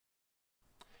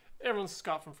Hey everyone, this is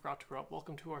Scott from Forgot to Grow Up.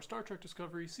 Welcome to our Star Trek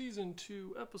Discovery Season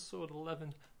 2, Episode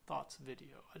 11 Thoughts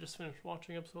video. I just finished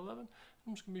watching Episode 11.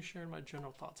 I'm just going to be sharing my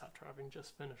general thoughts after having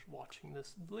just finished watching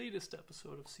this latest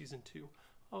episode of Season 2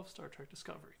 of Star Trek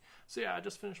Discovery. So yeah, I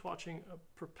just finished watching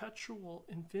Perpetual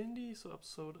Infinity, so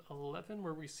Episode 11,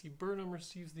 where we see Burnham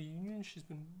receives the union she's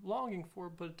been longing for,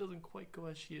 but it doesn't quite go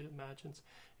as she imagines,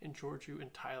 and Georgiou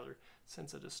and Tyler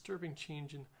sense a disturbing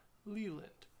change in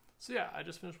Leland. So yeah, I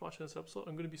just finished watching this episode.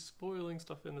 I'm going to be spoiling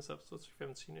stuff in this episode, so if you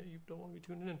haven't seen it, you don't want to be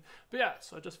tuning in. But yeah,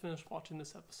 so I just finished watching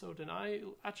this episode, and I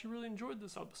actually really enjoyed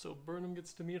this episode. Burnham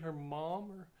gets to meet her mom,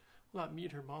 or well, not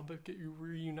meet her mom, but get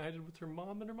reunited with her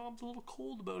mom, and her mom's a little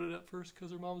cold about it at first,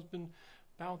 because her mom's been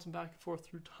bouncing back and forth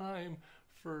through time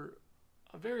for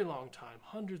a very long time.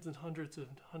 Hundreds and hundreds and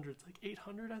hundreds, like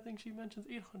 800, I think she mentions,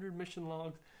 800 mission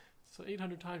logs. So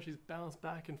 800 times she's bounced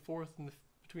back and forth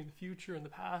between the future and the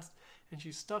past, and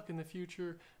she's stuck in the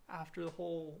future after the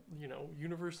whole,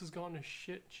 universe has gone to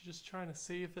shit. She's just trying to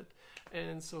save it.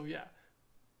 And so yeah,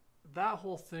 that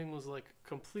whole thing was like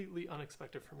completely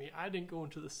unexpected for me. I didn't go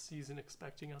into the season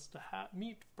expecting us to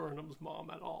meet Burnham's mom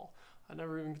at all. I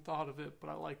never even thought of it, but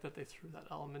I like that they threw that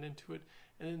element into it.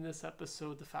 And in this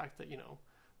episode, the fact that,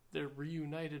 they're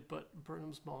reunited, but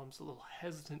Burnham's mom's a little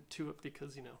hesitant to it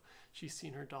because, she's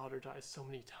seen her daughter die so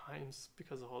many times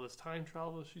because of all this time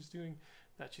travel she's doing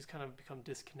that she's kind of become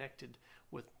disconnected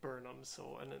with Burnham.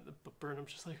 So, but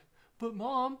Burnham's just like, but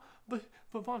mom,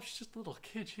 she's just a little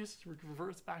kid. She just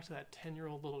reverts back to that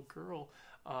 10-year-old little girl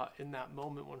in that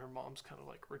moment when her mom's kind of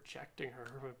like rejecting her,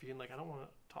 being like, I don't want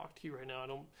to talk to you right now. I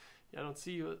don't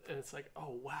see you. And it's like,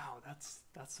 oh wow, that's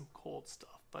some cold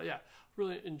stuff. But yeah,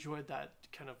 really enjoyed that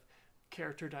kind of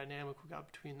character dynamic we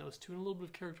got between those two, and a little bit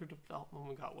of character development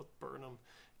we got with Burnham,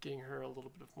 getting her a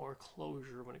little bit of more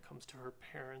closure when it comes to her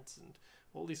parents, and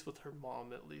well, at least with her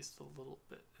mom, at least a little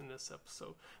bit in this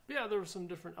episode. But yeah, there were some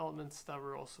different elements that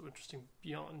were also interesting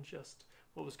beyond just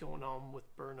what was going on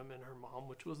with Burnham and her mom,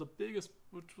 which was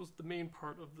the main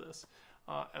part of this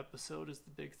episode, is the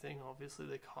big thing. Obviously,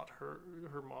 they caught her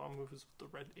mom, who was the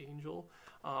Red Angel,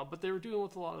 but they were dealing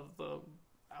with a lot of the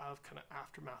kind of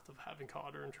aftermath of having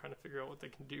caught her and trying to figure out what they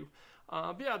can do.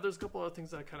 But yeah, there's a couple other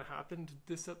things that kind of happened.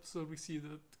 This episode, we see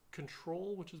the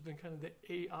Control, which has been kind of the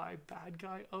AI bad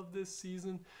guy of this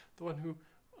season, the one who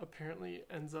apparently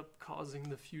ends up causing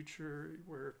the future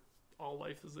where all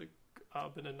life has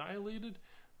been annihilated.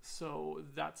 So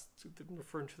that's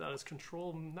referring to that as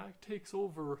Control, and that takes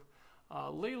over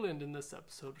Leyland in this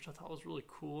episode, which I thought was really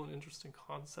cool and interesting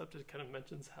concept. It kind of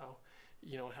mentions how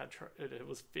it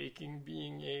was faking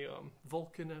being a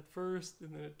Vulcan at first,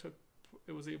 and then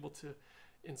it was able to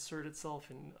insert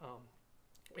itself in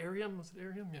Arium. Was it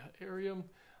Arium? Yeah, Arium.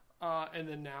 And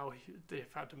then now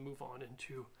they've had to move on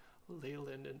into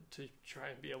Leyland and to try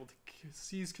and be able to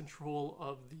seize control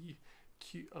of the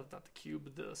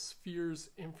sphere's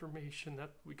information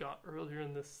that we got earlier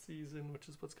in this season, which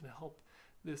is what's going to help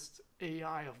this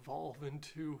AI evolve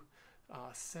into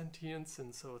sentience.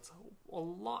 And so it's a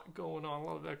lot going on, a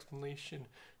lot of explanation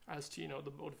as to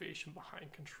the motivation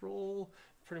behind Control,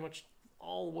 pretty much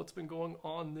all what's been going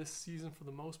on this season for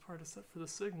the most part, except for the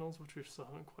signals, which we still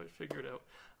haven't quite figured out.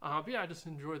 But yeah, I just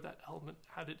enjoyed that element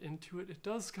added into it. It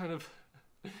does kind of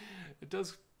it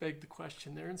does beg the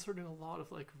question. They're inserting a lot of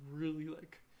really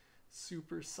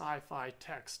super sci-fi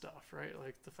tech stuff, right?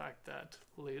 Like the fact that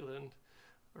Leland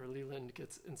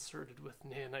gets inserted with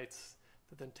nanites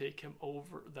that then take him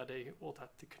over, that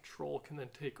the Control can then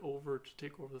take over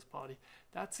this body.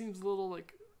 That seems a little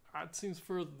that seems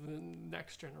for the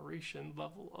next generation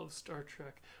level of Star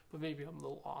Trek, but maybe I'm a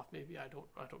little off. Maybe I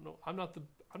don't know. I'm not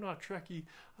a Trekkie.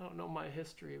 I don't know my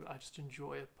history, but I just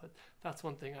enjoy it. But that's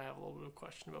one thing I have a little bit of a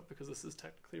question about, because this is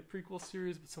technically a prequel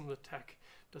series, but some of the tech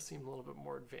does seem a little bit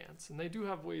more advanced, and they do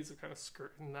have ways of kind of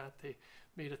skirting that. They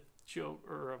made a joke,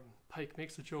 or Pike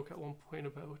makes a joke at one point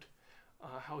about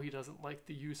how he doesn't like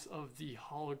the use of the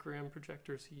hologram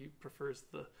projectors. He prefers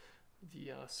the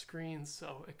screens,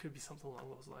 so it could be something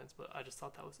along those lines. But I just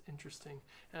thought that was interesting,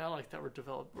 and I like that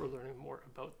we're learning more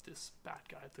about this bad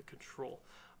guy, the Control.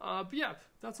 But yeah,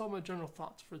 that's all my general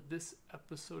thoughts for this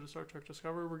episode of Star Trek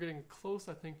Discovery. We're getting close,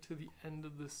 I think, to the end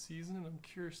of this season. I'm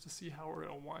curious to see how we're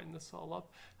going to wind this all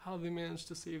up, how they managed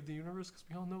to save the universe,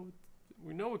 because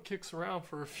we know it kicks around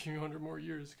for a few hundred more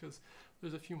years, because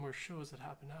there's a few more shows that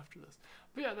happen after this.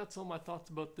 But yeah, that's all my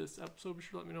thoughts about this episode. Be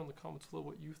sure to let me know in the comments below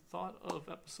what you thought of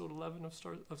episode 11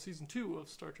 of season 2 of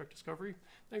Star Trek Discovery.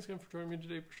 Thanks again for joining me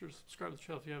today. Be sure to subscribe to the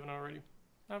channel if you haven't already.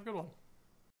 Have a good one.